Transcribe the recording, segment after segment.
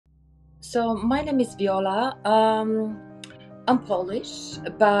So my name is Viola. I'm Polish,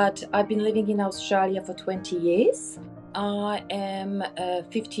 but I've been living in Australia for 20 years. I am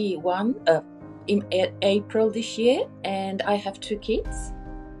 51 in April this year, and I have two kids.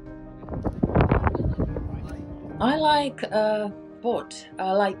 I like sport.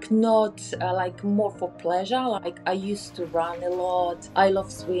 I like not like more for pleasure. Like I used to run a lot. I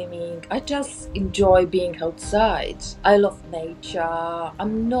love swimming. I just enjoy being outside. I love nature.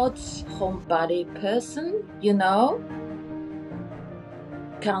 I'm not homebody person.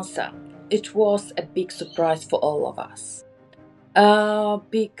 Cancer. It was a big surprise for all of us.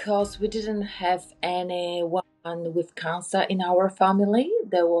 Because we didn't have anyone with cancer in our family.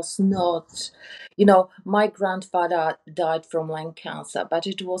 There was not, my grandfather died from lung cancer, but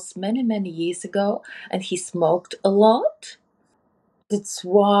it was many, many years ago, and he smoked a lot. That's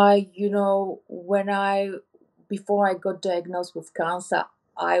why, before I got diagnosed with cancer,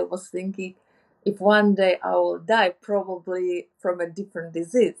 I was thinking if one day I will die, probably from a different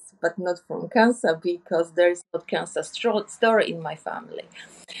disease, but not from cancer because there is not cancer story in my family.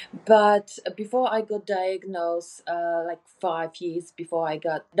 But before I got diagnosed, like 5 years before I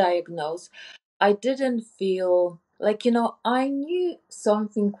got diagnosed, I didn't feel like, I knew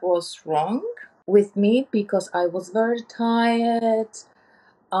something was wrong with me because I was very tired.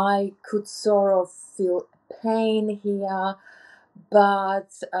 I could sort of feel pain here,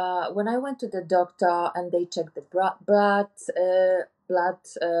 but when I went to the doctor and they checked the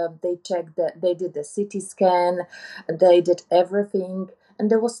they did the CT scan, they did everything, and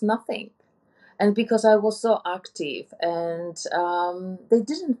there was nothing. And because I was so active, and they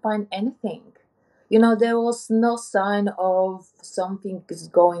didn't find anything. There was no sign of something is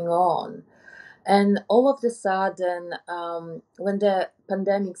going on. And all of a sudden, when the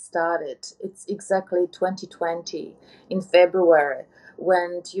pandemic started, it's exactly 2020 in February,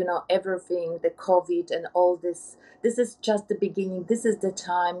 when everything, the COVID and all this is just the beginning. This is the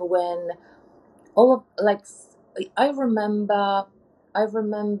time when all of like I remember, I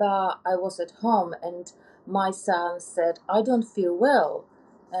was at home and my son said, "I don't feel well,"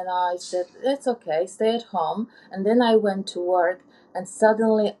 and I said, "That's okay, stay at home." And then I went to work, and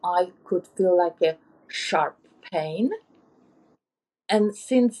suddenly I could feel like a sharp pain. And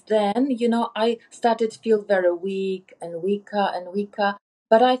since then, I started to feel very weak and weaker and weaker.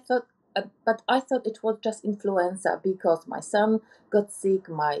 But I thought it was just influenza because my son got sick,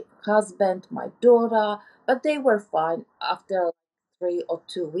 my husband, my daughter, but they were fine after 3 or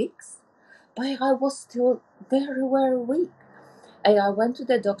 2 weeks. But I was still very, very weak. And I went to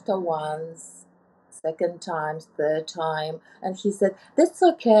the doctor once, second time, third time, and he said, "That's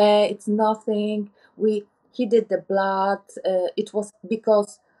okay. It's nothing." He did the blood. It was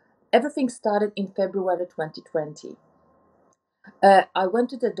because everything started in February 2020. I went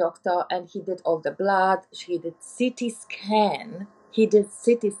to the doctor and he did all the blood. He did CT scan. He did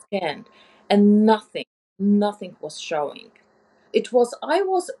CT scan, and nothing was showing. I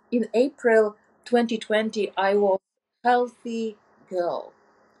was in April 2020. I was healthy girl,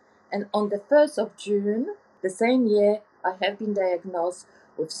 and on the 1st of June, the same year, I have been diagnosed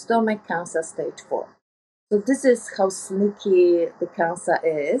with stomach cancer stage 4. So this is how sneaky the cancer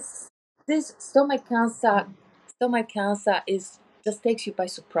is. This stomach cancer is just takes you by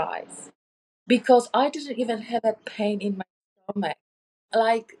surprise because I didn't even have a pain in my stomach.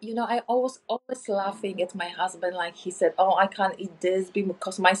 I always laughing at my husband. Like he said, "Oh, I can't eat this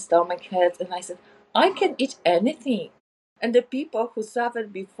because my stomach hurts," and I said, "I can eat anything." And the people who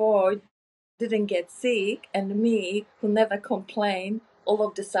suffered before didn't get sick, and me who never complained, all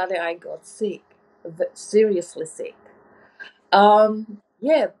of the sudden I got sick, seriously sick.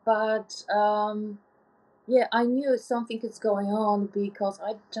 Yeah, but yeah, I knew something is going on because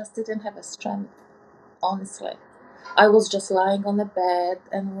I just didn't have a strength. Honestly, I was just lying on the bed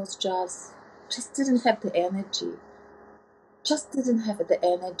and was just didn't have the energy. Just didn't have the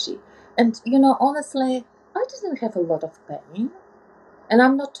energy. And honestly, I didn't have a lot of pain. And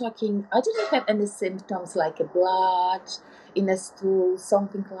I'm not talking, I didn't have any symptoms like a blood in a stool,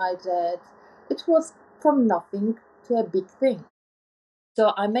 something like that. It was from nothing to a big thing.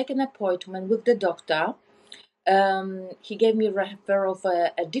 So I make an appointment with the doctor. He gave me a referral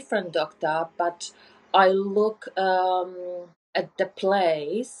for a different doctor, but I look at the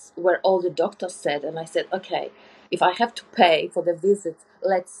place where all the doctors said, and I said, okay, if I have to pay for the visit,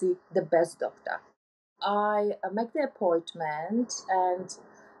 let's see the best doctor. I make the appointment and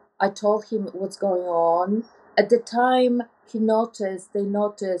I told him what's going on. At the time, they noticed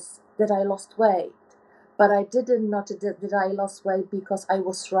that I lost weight. But I didn't notice that I lost weight because I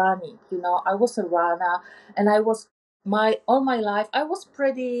was running. I was a runner, and I was all my life. I was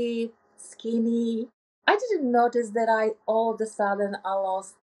pretty skinny. I didn't notice that I all of a sudden I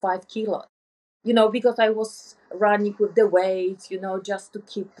lost 5 kilos. Because I was running with the weights, just to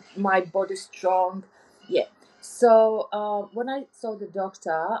keep my body strong. Yeah. So when I saw the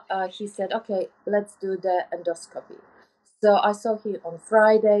doctor, he said, "Okay, let's do the endoscopy." So I saw him on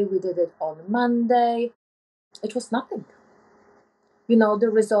Friday. We did it on Monday. It was nothing. The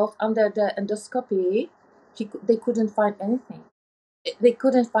result under the endoscopy, they couldn't find anything. They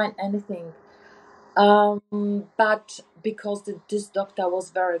couldn't find anything. But because this doctor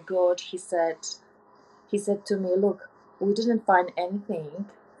was very good, he said to me, "Look, we didn't find anything.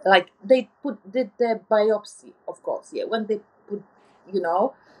 Like they did the biopsy, of course, yeah. When they put, you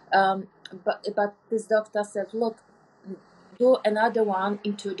know, um, but this doctor said, look, do another one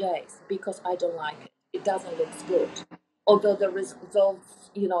in 2 days because I don't like it. It doesn't look good. Although the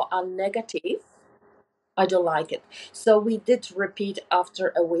results, are negative, I don't like it." So we did repeat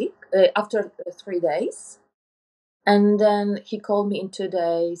after a week, after 3 days. And then he called me in 2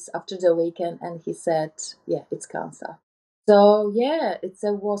 days after the weekend and he said, "Yeah, it's cancer." So, yeah,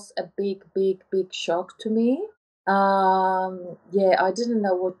 was a big, big, big shock to me. Yeah, I didn't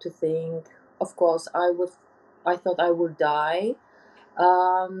know what to think. Of course, I thought I would die,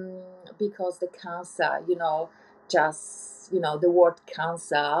 um, because the cancer, just, the word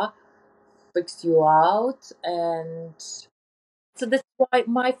cancer freaks you out. And so that's why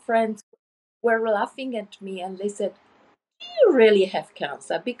my friends were laughing at me and they said, "You really have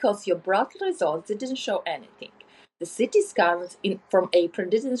cancer because your blood results didn't show anything. The CT scans from April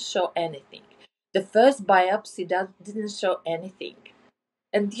didn't show anything. The first biopsy that didn't show anything."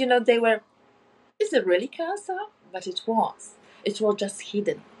 And they were, "Is it really cancer?" But it was. It was just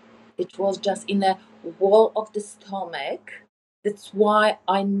hidden. It was just in a wall of the stomach. That's why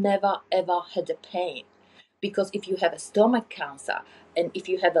I never ever had a pain. Because if you have a stomach cancer and if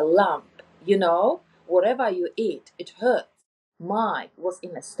you have a lump, whatever you eat, it hurts. Mine was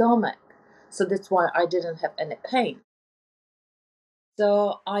in the stomach. So that's why I didn't have any pain.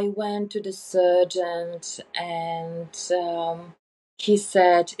 So I went to the surgeon and he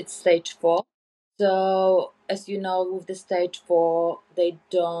said it's stage 4. So, as you know, with the stage 4, they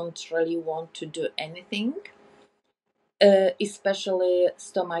don't really want to do anything. Especially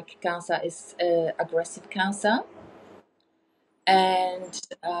stomach cancer is aggressive cancer. And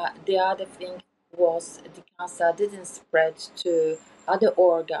the other thing was the cancer didn't spread to other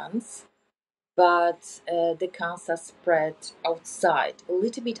organs, but the cancer spread outside, a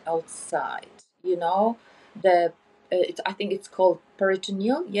little bit outside. The I think it's called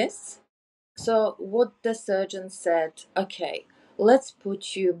peritoneal. Yes. So what the surgeon said, "Okay, let's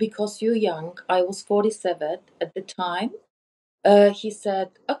put you because you're young." I was 47 at the time. He said,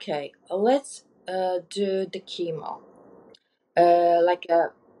 "Okay, let's do the chemo. Like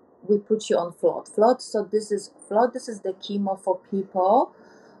we put you on float. Float. So this is float. This is the chemo for people.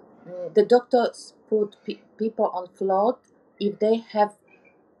 The doctors put people on float if they have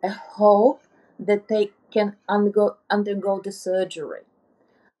a hope that they can undergo the surgery.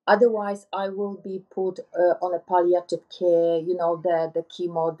 Otherwise, I will be put on a palliative care. The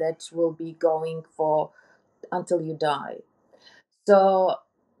chemo that will be going for until you die." So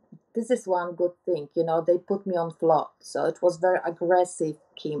this is one good thing. They put me on float, so it was very aggressive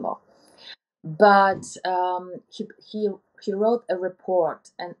chemo. But he wrote a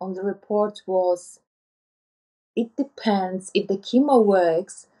report, and on the report was, "It depends if the chemo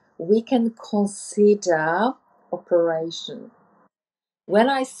works. We can consider operation." When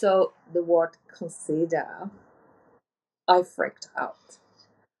I saw the word "consider," I freaked out.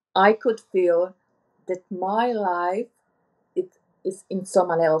 I could feel that my life it is in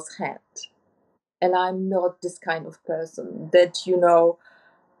someone else's hand, and I'm not this kind of person that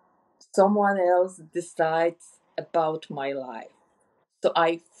someone else decides about my life. So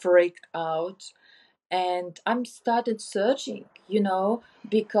I freaked out and I'm started searching,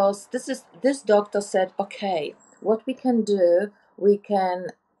 because this doctor said, "Okay, what we can do, we can,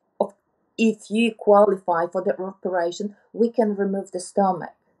 if you qualify for the operation, we can remove the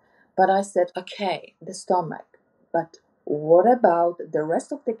stomach." But I said, "Okay, the stomach, but what about the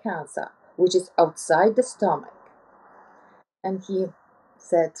rest of the cancer, which is outside the stomach?" And he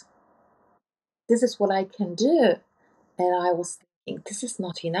said, "This is what I can do." And I was thinking, this is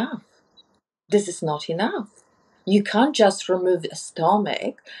not enough. This is not enough. You can't just remove the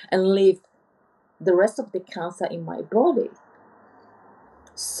stomach and leave the rest of the cancer in my body.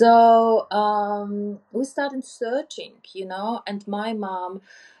 So we started searching, and my mom,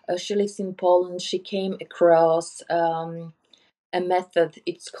 she lives in Poland. She came across a method.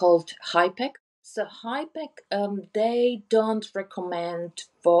 It's called HIPEC. So HIPEC, they don't recommend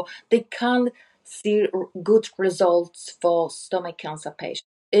for, they can't see good results for stomach cancer patients.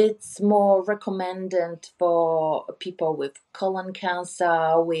 It's more recommended for people with colon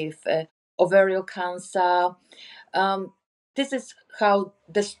cancer, with ovarian cancer. Um, this is how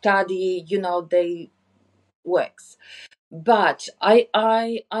the study, they works. But I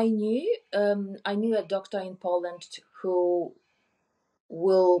knew a doctor in Poland who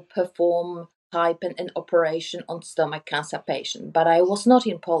will perform type an operation on stomach cancer patient. But I was not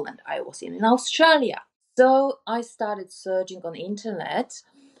in Poland. I was in Australia. So I started searching on internet,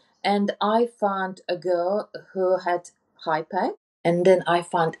 and I found a girl who had HIPEC, and then I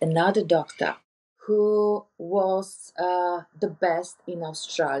found another doctor who was the best in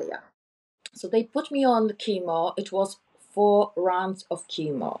Australia. So they put me on chemo. It was 4 rounds of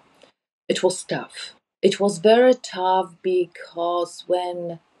chemo. It was tough. It was very tough because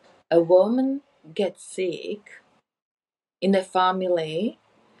when a woman gets sick in a family,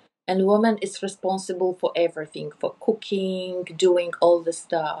 and woman is responsible for everything, for cooking, doing all the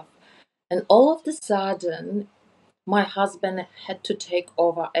stuff, and all of the sudden, my husband had to take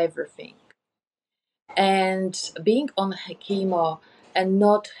over everything. And being on chemo and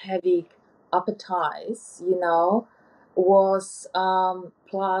not having appetites, was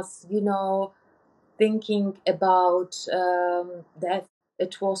plus, thinking about death.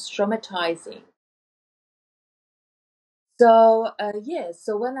 It was traumatizing. So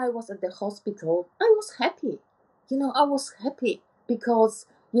so when I was at the hospital, I was happy. I was happy because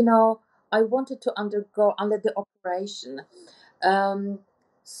I wanted to undergo under the operation. Um,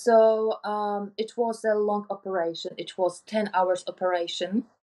 it was a long operation. It was 10 hours operation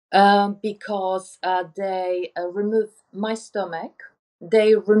because they remove my stomach.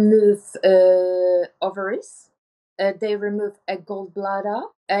 They remove ovaries. They remove a gallbladder.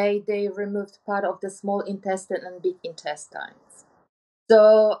 They removed part of the small intestine and big intestines.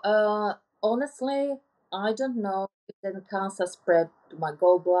 So honestly, I don't know if the cancer spread to my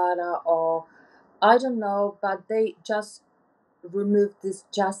gallbladder or I don't know, but they just removed this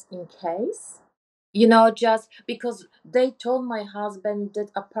just in case. Just because they told my husband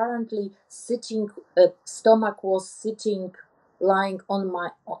that apparently sitting stomach was sitting lying on my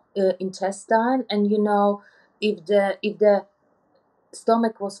intestine, and if the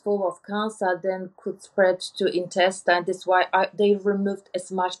stomach was full of cancer, then could spread to intestine. That's why they removed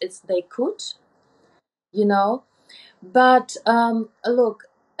as much as they could, you know. But look,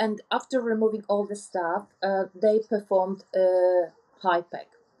 and after removing all the stuff, they performed HIPEC.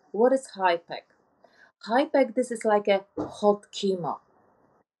 What is HIPEC? HIPEC, this is like a hot chemo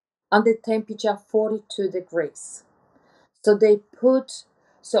under temperature 42 degrees. So they put,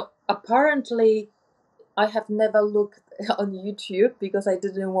 so apparently I have never looked on YouTube because I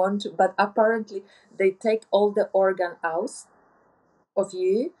didn't want to, but apparently they take all the organ out of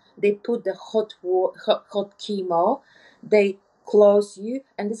you. They put the hot chemo. They close you,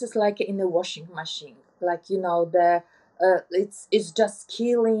 and this is like in a washing machine. Like the it's just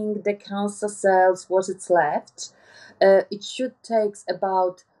killing the cancer cells. What it's left. It should take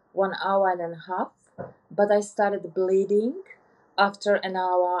about 1 hour and a half, but I started bleeding after an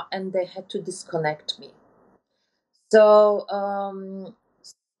hour, and they had to disconnect me. So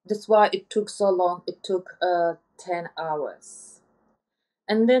that's why it took so long. It took 10 hours.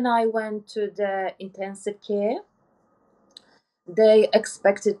 And then I went to the intensive care. They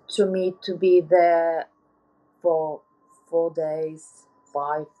expected to me to be there for 4 days,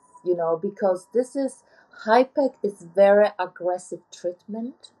 five, because this is HIPEC is very aggressive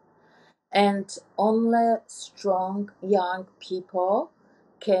treatment, and only strong young people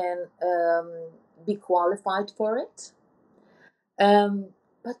can be qualified for it.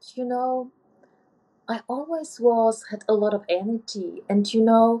 But I always had a lot of energy, and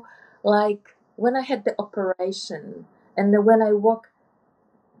like when I had the operation, and then when I woke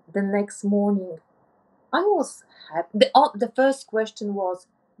the next morning, I was happy. The first question was,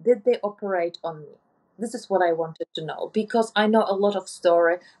 did they operate on me? This is what I wanted to know, because I know a lot of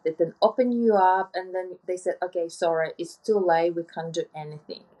story that then open you up, and then they said, okay, sorry, it's too late, we can't do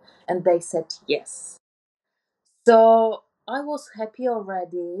anything, and they said yes. So I was happy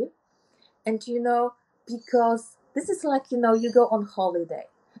already. And because this is like you go on holiday,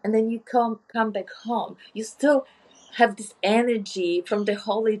 and then you come back home, you still have this energy from the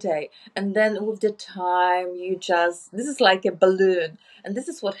holiday, and then with the time you just, this is like a balloon. And this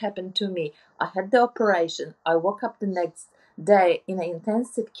is what happened to me. I had the operation, I woke up the next day in an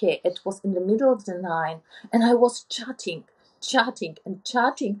intensive care. It was in the middle of the night, and I was chatting. chatting and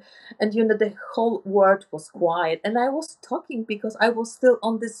chatting, and the whole world was quiet, and I was talking because I was still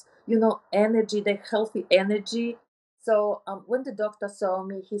on this energy, the healthy energy. So when the doctor saw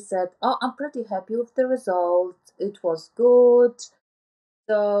me, he said, "Oh, I'm pretty happy with the result. It was good."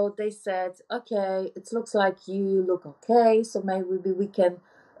 So they said, "Okay, it looks like you look okay, so maybe we can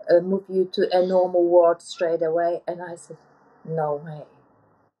move you to a normal ward straight away." And I said, "No way."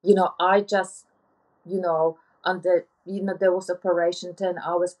 I just, under, there was operation 10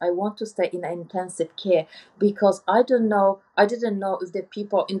 hours. I want to stay in intensive care because I didn't know if the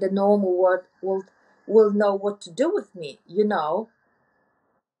people in the normal ward will know what to do with me.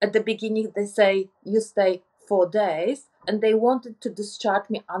 At the beginning they say you stay 4 days, and they wanted to discharge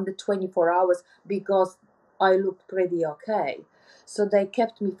me under 24 hours because I looked pretty okay. So they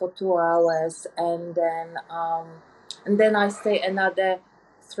kept me for 2 hours, and then I stay another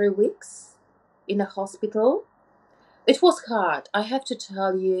 3 weeks in a hospital. It was hard, I have to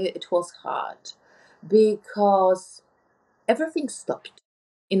tell you. It was hard because everything stopped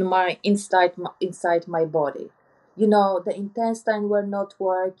inside my body. The intestine were not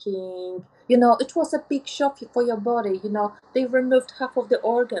working. It was a big shock for your body. They removed half of the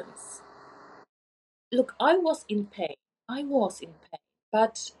organs. Look, I was in pain,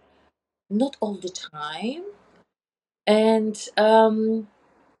 but not all the time. And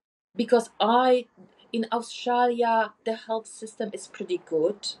because I in Australia the health system is pretty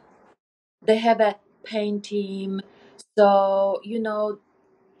good. They have a pain team, so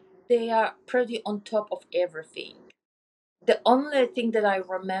they are pretty on top of everything. The only thing that I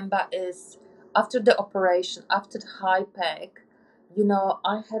remember is after the operation, after the high pack,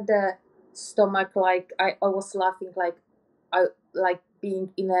 I had a stomach, like I was laughing, I like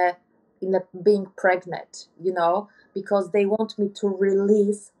being in a being pregnant, because they want me to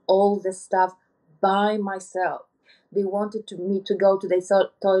release all the stuff by myself. They wanted me to go to the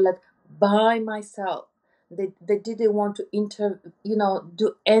toilet by myself. They didn't want to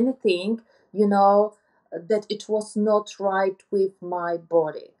do anything, you know that it was not right with my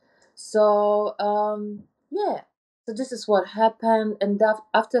body. So yeah, so this is what happened. And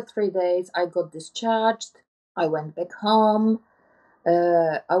after 3 days I got discharged. I went back home.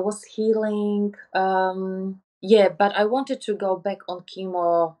 I was healing. Yeah, but I wanted to go back on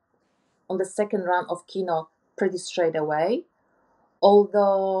chemo, on the second round of chemo, pretty straight away,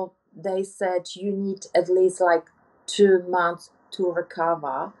 although they said you need at least like 2 months to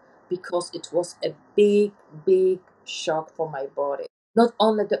recover, because it was a big, big shock for my body. Not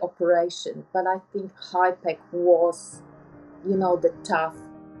only the operation, but I think HIPEC was, the tough.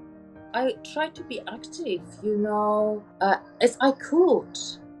 I tried to be active, as I could.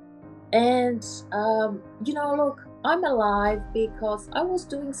 And, look, I'm alive because I was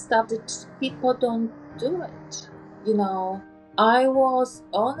doing stuff that people don't do it. You know, I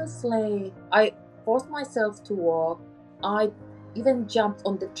forced myself to walk. I even jumped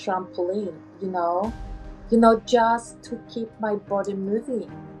on the trampoline, just to keep my body moving.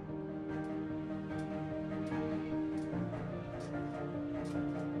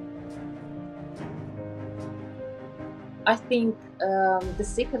 I think the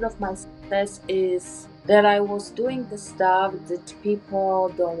secret of my success is that I was doing the stuff that people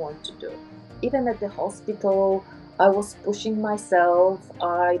don't want to do. Even at the hospital, I was pushing myself.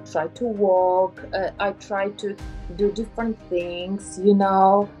 I tried to walk. I tried to do different things,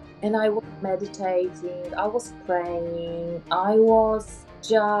 and I was meditating. I was praying. I was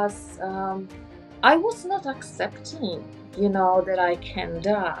not accepting, that I can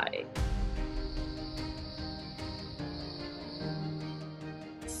die.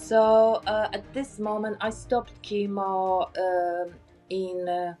 So at this moment, I stopped chemo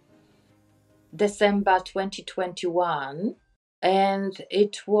in December 2021, and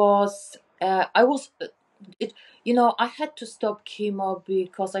it was I was it I had to stop chemo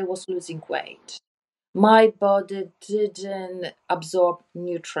because I was losing weight. My body didn't absorb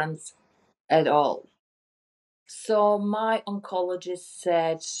nutrients at all. So my oncologist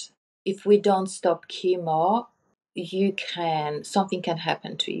said, if we don't stop chemo, something can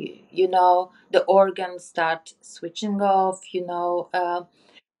happen to you. The organs start switching off.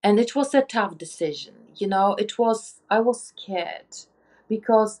 And it was a tough decision. I was scared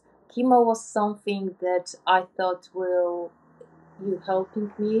because chemo was something that I thought will you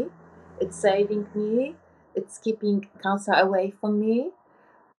helping me, it's saving me, it's keeping cancer away from me.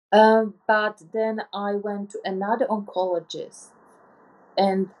 But then I went to another oncologist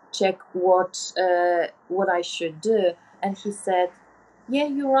and check what I should do, and he said, "Yeah,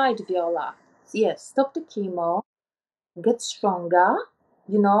 you're right, Viola. Yes, stop the chemo, get stronger,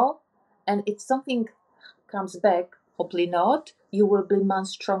 you know, and if something comes back, hopefully not, you will be much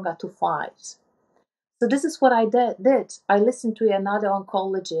stronger to fight. So this is what I did. I listened to another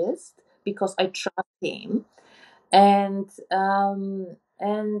oncologist because I trust him, and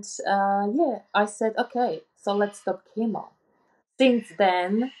yeah, I said, okay, so let's stop chemo. Since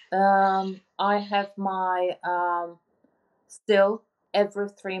then, I have my still every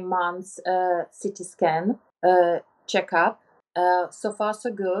 3 months CT scan checkup. So far,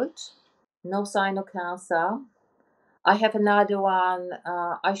 so good. No sign of cancer. I have another one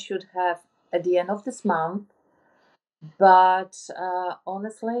I should have at the end of this month, but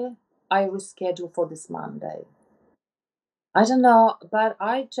honestly, I reschedule for this Monday. I don't know, but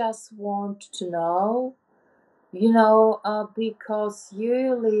I just want to know, because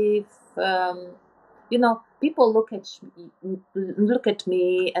you live, people look at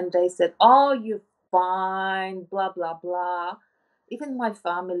me and they said, "Oh, you're fine," blah blah blah. Even my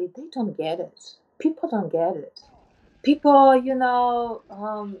family, they don't get it. People don't get it. People,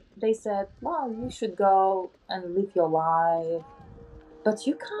 they said, "Well, you should go and live your life," but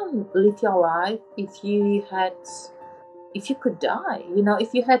you can't live your life if you could die, if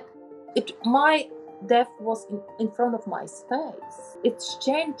you had it. My death was in front of my face. It's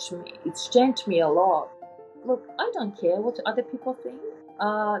changed me a lot. Look, I don't care what other people think.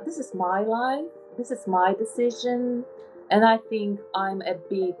 This is my life, this is my decision, and I think I'm a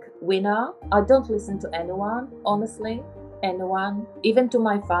big winner. I don't listen to anyone, honestly. Anyone, even to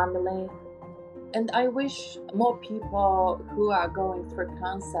my family. And I wish more people who are going through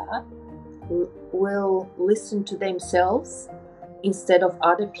cancer will listen to themselves instead of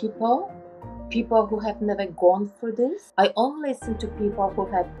other people who have never gone through this. I only listen to people who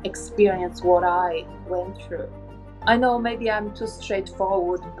have experienced what I went through. I know maybe I'm too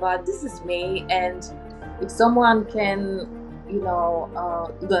straightforward, but this is me, and if someone can,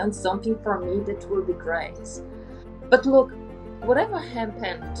 learn something from me, that will be great. But look, whatever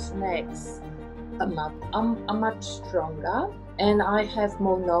happens next, I'm much stronger, and I have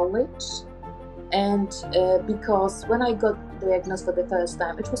more knowledge. And because when I got diagnosed for the first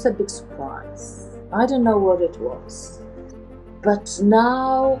time, it was a big surprise. I don't know what it was. But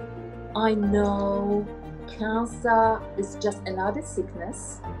now I know cancer is just another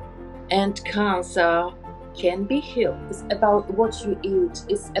sickness, and cancer can be healed. It's about what you eat,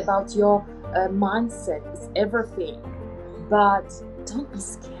 it's about your mindset, it's everything. But don't be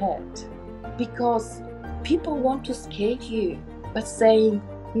scared, because people want to scare you by saying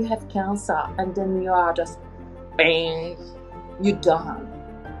you have cancer, and then you are just bang, you're done.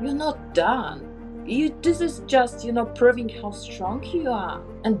 You're not done. This is just, proving how strong you are.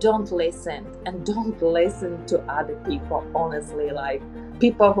 And don't listen to other people, honestly, like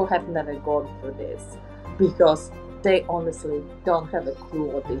people who have never gone through this, because they honestly don't have a clue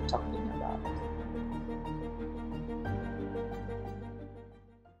what they're talking about.